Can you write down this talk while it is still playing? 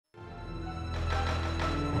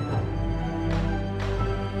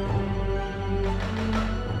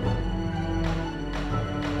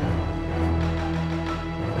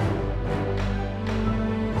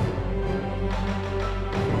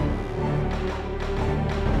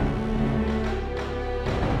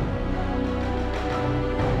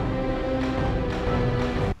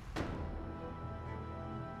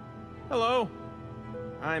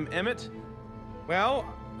I'm Emmett. Well,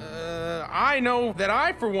 I know that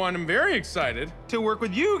I, for one, am very excited to work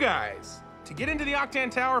with you guys. To get into the Octan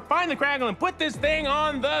Tower, find the Craggle, and put this thing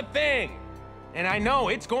on the thing. And I know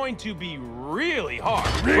it's going to be really hard.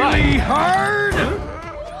 Really hard?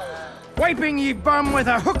 Wiping ye bum with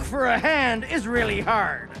a hook for a hand is really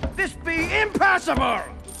hard. This be impossible!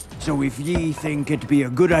 So if ye think it be a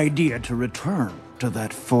good idea to return to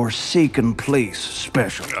that forsaken place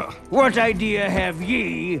special, what idea have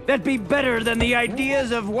ye that be better than the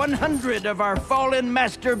ideas of 100 of our fallen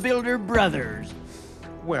master builder brothers?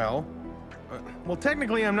 Well,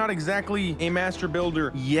 technically I'm not exactly a master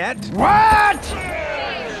builder yet. What?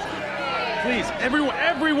 Please,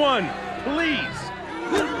 everyone, please.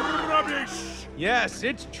 Rubbish! Yes,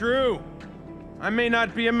 it's true. I may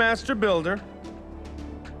not be a master builder.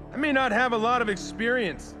 I may not have a lot of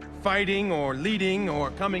experience fighting or leading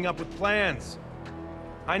or coming up with plans.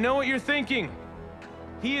 I know what you're thinking.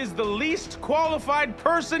 He is the least qualified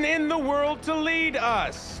person in the world to lead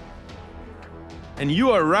us. And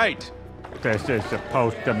you are right. This is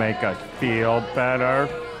supposed to make us feel better.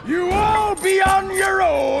 You all be on your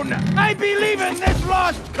own! I believe in this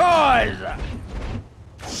lost cause!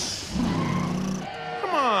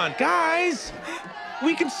 Come on, guys!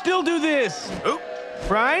 We can still do this! Oh.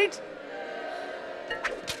 Right?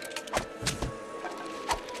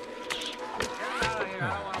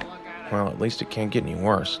 Well, at least it can't get any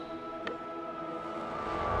worse.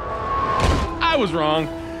 I was wrong.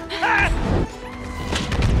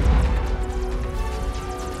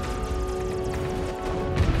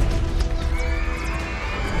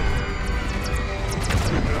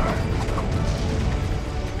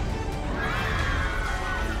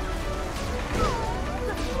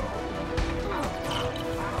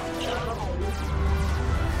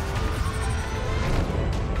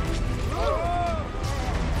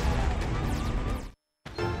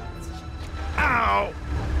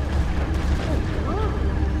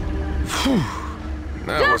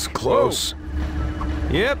 That was close.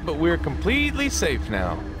 Yep, but we're completely safe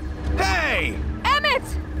now. Hey! Emmett!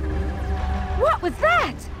 What was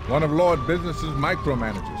that? One of Lord Business's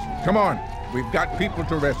micromanagers. Come on, we've got people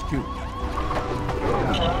to rescue.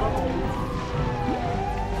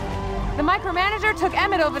 The micromanager took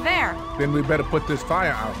Emmett over there. Then we better put this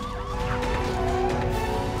fire out.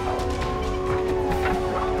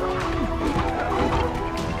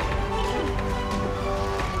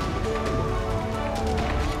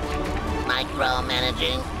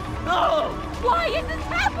 Micromanaging. Oh! Why is this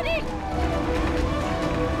happening?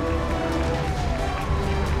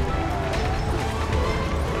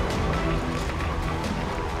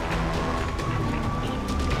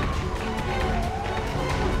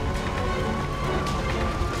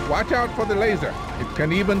 Watch out for the laser. It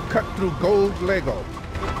can even cut through gold Lego.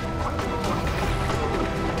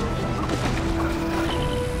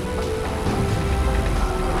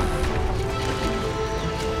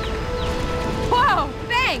 Whoa,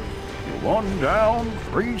 thanks! 1 down,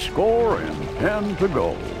 3 score, and 10 to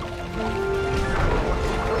go.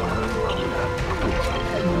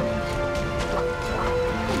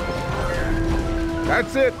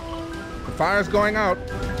 That's it. The fire's going out.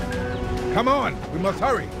 Come on, we must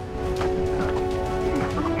hurry.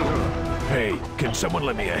 Hey, can someone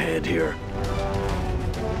let me ahead here?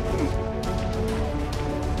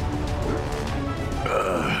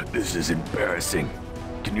 This is embarrassing.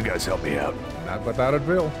 Can you guys help me out? Not without a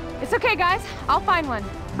drill. It's okay, guys. I'll find one.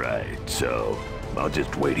 Right, so I'll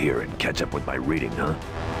just wait here and catch up with my reading, huh?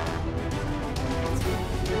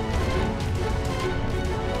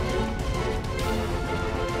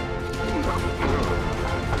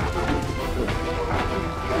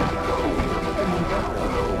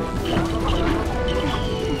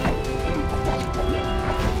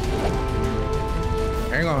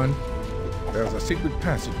 Hang on. There's a secret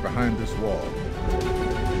passage behind this wall.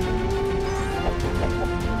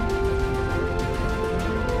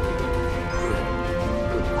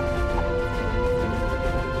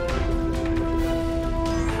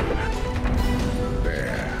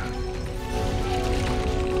 There.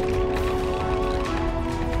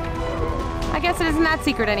 I guess it isn't that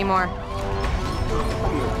secret anymore.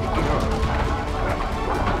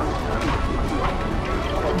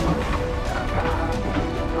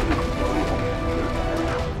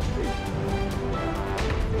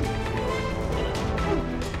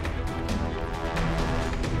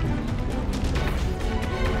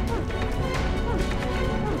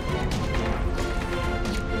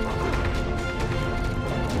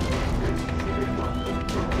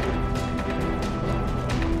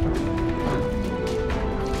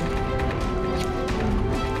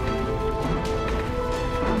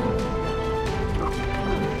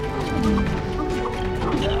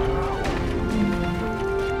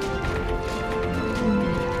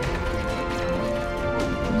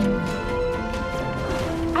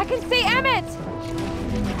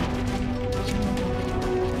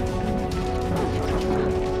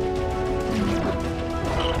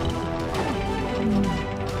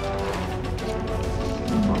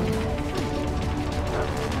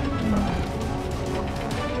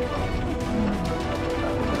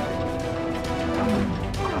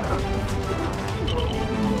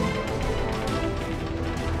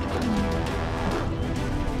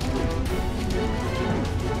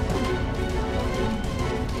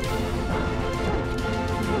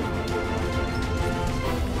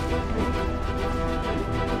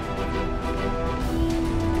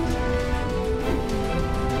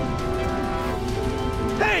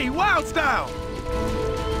 wild style!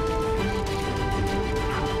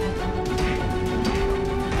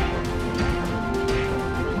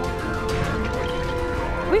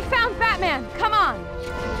 We found Batman! Come on!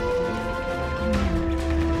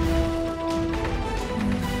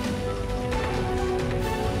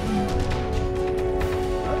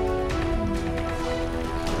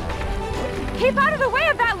 Keep out of the way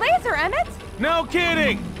of that laser, Emmett! No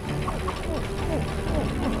kidding!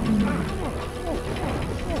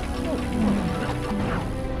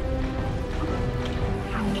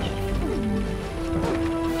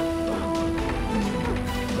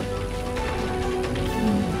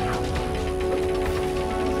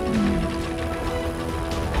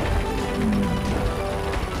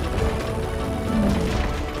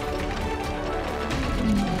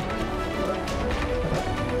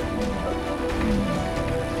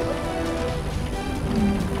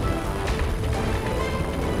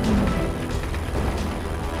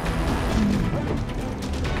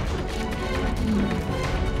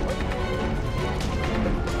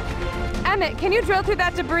 Emmett, can you drill through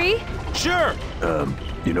that debris? Sure!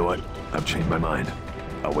 You know what? I've changed my mind.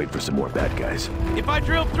 I'll wait for some more bad guys. If I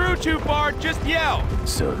drill through too far, just yell!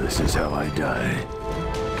 So this is how I die.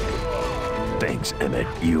 Thanks, Emmett.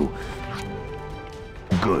 You...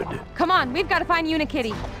 good. Come on, we've got to find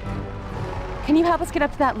Unikitty. Can you help us get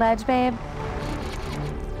up to that ledge, babe?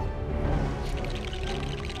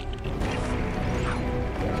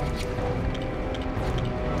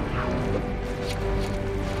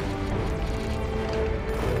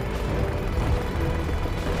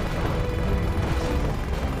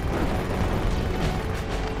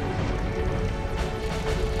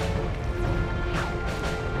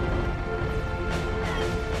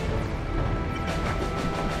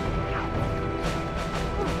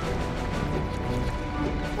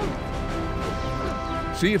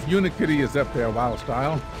 See if Unikitty is up there, Wild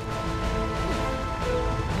Style.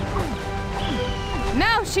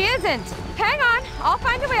 No, she isn't. Hang on, I'll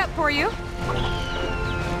find a way up for you.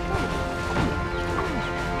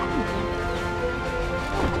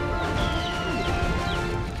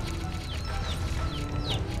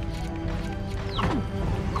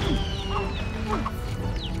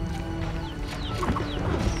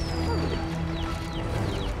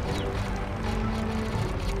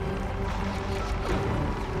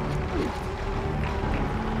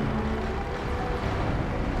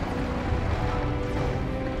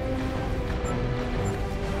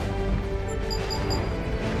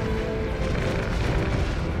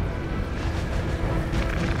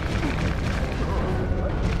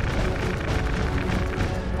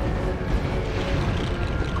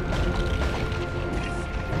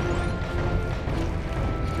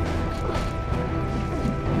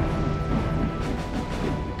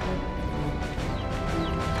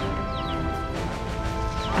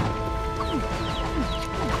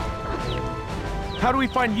 How do we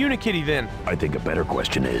find Unikitty then? I think a better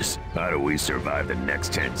question is, how do we survive the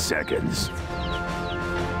next 10 seconds?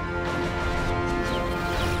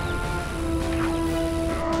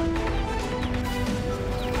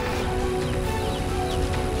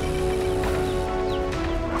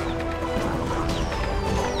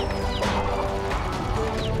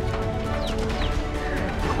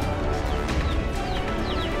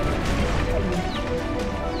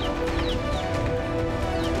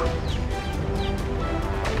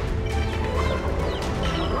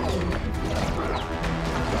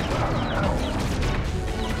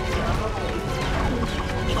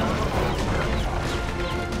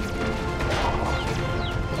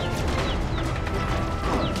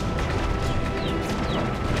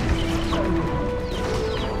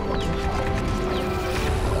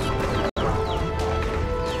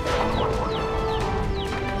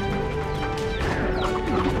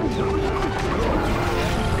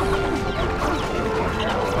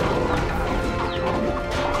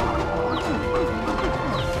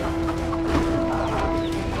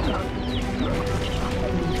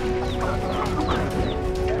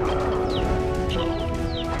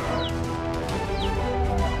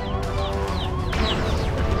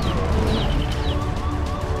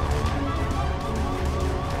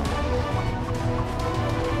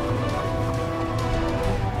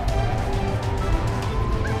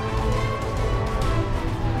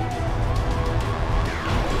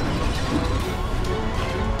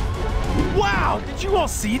 Did you all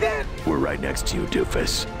see that? We're right next to you,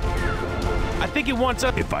 doofus. I think it wants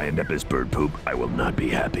us. If I end up as bird poop, I will not be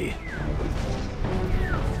happy.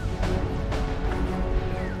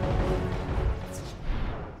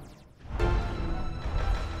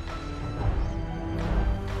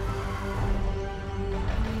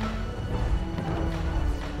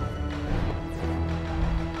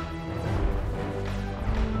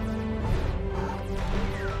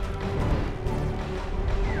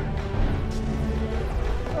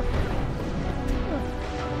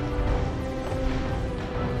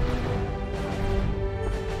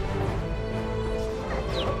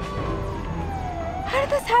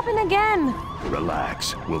 this happen again?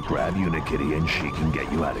 Relax. We'll grab Unikitty and she can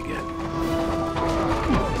get you out again.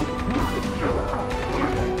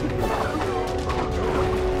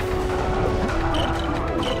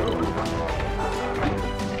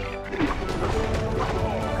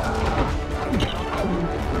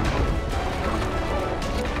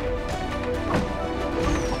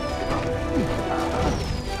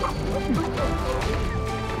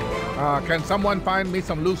 Can someone find me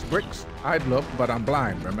some loose bricks? I'd look, but I'm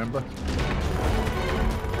blind, remember?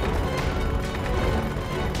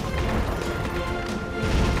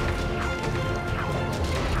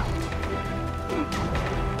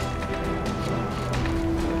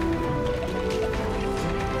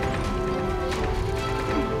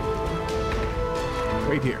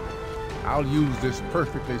 Wait here. I'll use this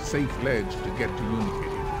perfectly safe ledge to get to Unikitty.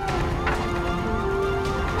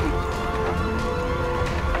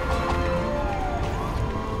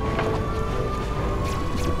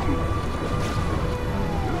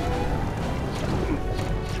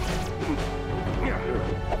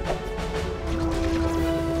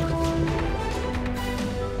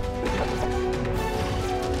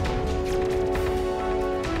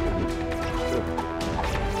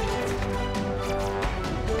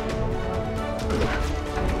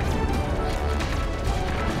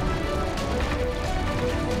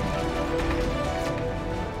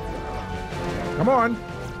 Come on,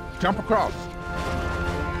 jump across.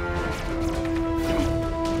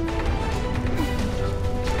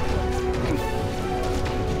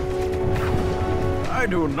 I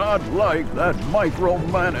do not like that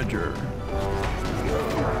micromanager.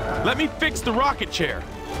 Let me fix the rocket chair.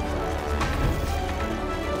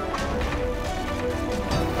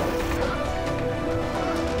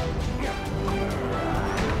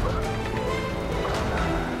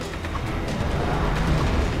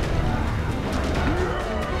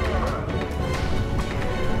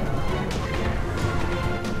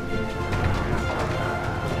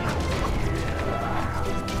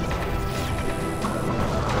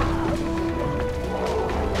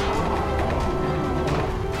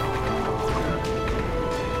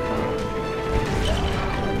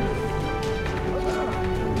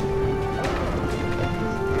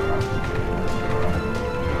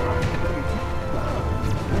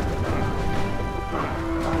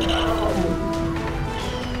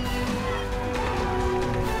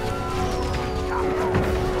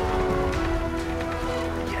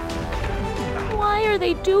 Why are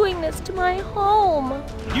they doing this to my home?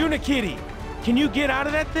 Unikitty, can you get out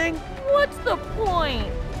of that thing? What's the point?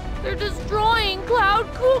 They're destroying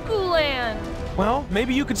Cloud Cuckoo Land. Well,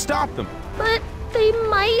 maybe you could stop them. But they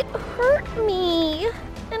might hurt me.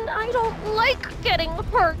 And I don't like getting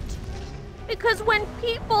hurt. Because when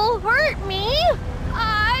people hurt me,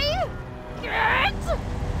 I get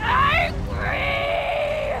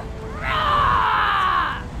angry.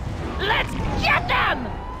 Rah! Let's get them!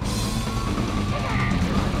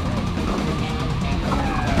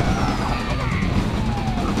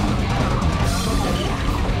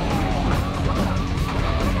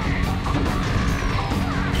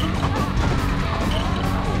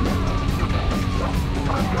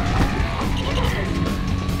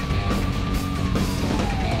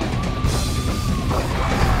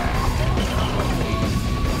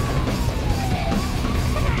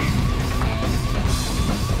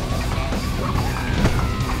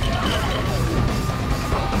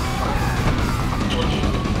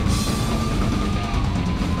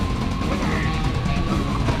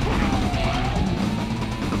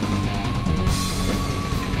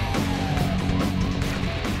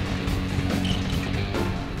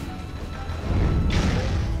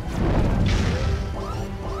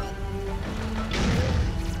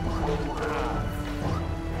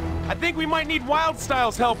 I think we might need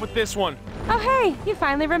Wildstyle's help with this one. Oh, hey, you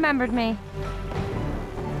finally remembered me.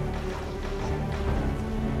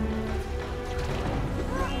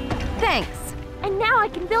 Thanks. And now I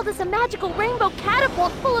can build us a magical rainbow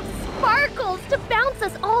catapult full of sparkles to bounce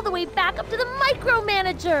us all the way back up to the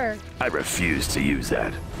micromanager. I refuse to use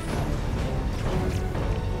that.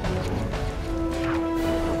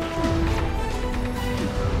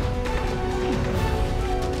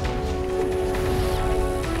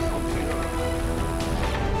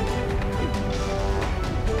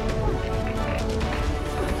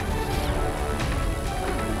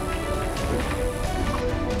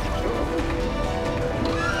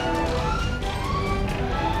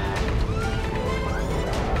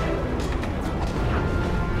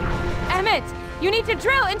 You need to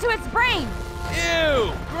drill into its brain.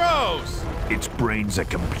 Ew, gross. Its brain's a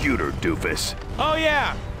computer, doofus. Oh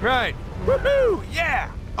yeah, right. Woohoo,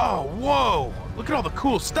 yeah. Oh, whoa. Look at all the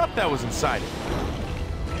cool stuff that was inside it.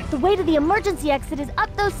 The way to the emergency exit is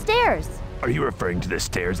up those stairs. Are you referring to the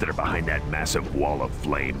stairs that are behind that massive wall of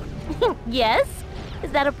flame? Yes?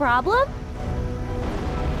 Is that a problem?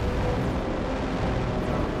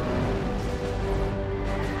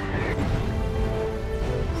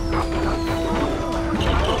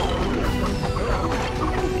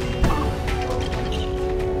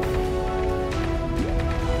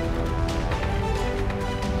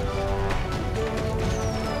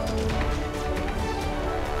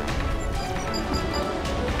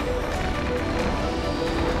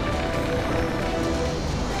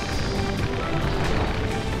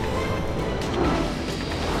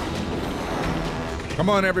 Come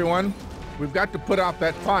on, everyone. We've got to put out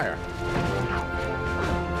that fire.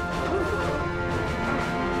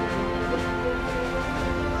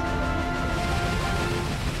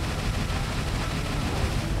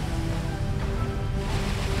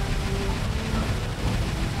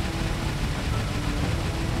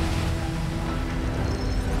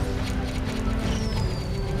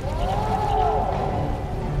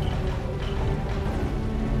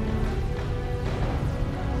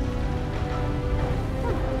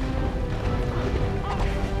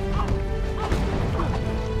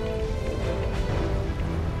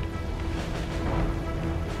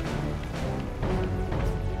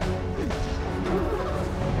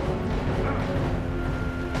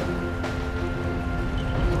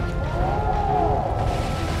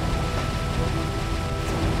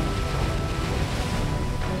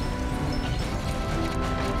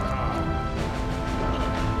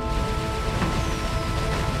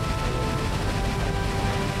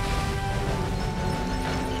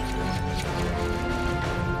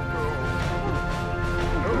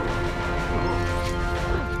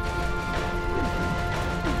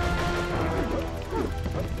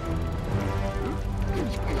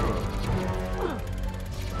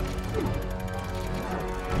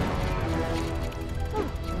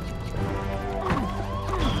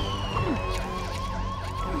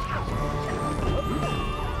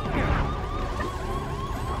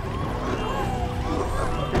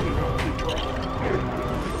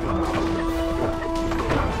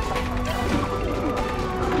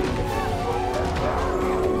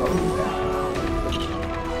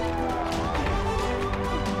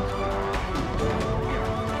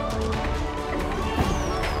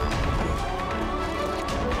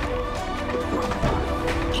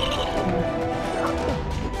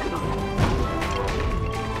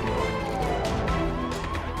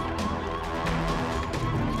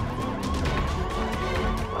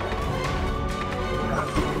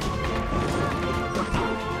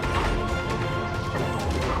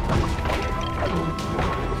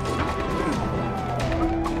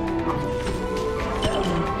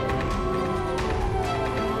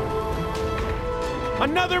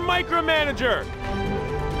 Another micromanager!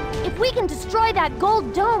 If we can destroy that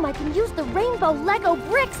gold dome, I can use the rainbow Lego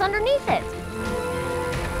bricks underneath it.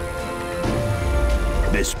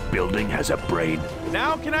 This building has a brain.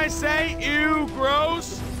 Now can I say, ew,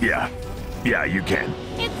 gross? Yeah, you can.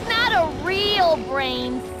 It's not a real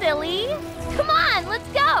brain, silly. Come on, let's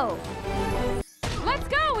go. Let's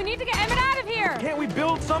go! We need to get Emmett out of here! Can't we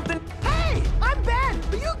build something? Hey, I'm Ben,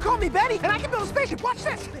 but you can call me Betty, and I can build a spaceship. Watch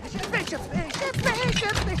this. Spaceship, spaceship,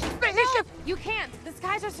 spaceship, spaceship, spaceship. You can't. The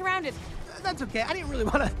skies are surrounded. That's okay. I didn't really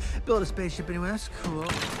want to build a spaceship anyway. That's cool.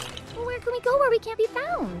 Well, where can we go where we can't be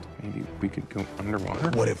found? Maybe we could go underwater?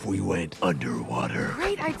 What if we went underwater?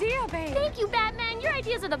 Great idea, babe! Thank you, Batman. Your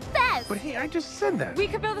ideas are the best. But hey, I just said that. We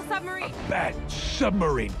could build a submarine. Bad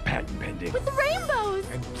submarine patent pending. With the rainbows.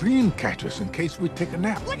 And dream catchers in case we take a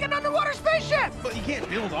nap. Like an underwater spaceship. But you can't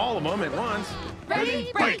build all of them at once.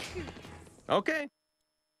 Ready? Break! Okay.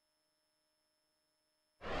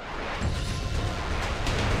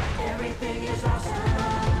 Everything is awesome.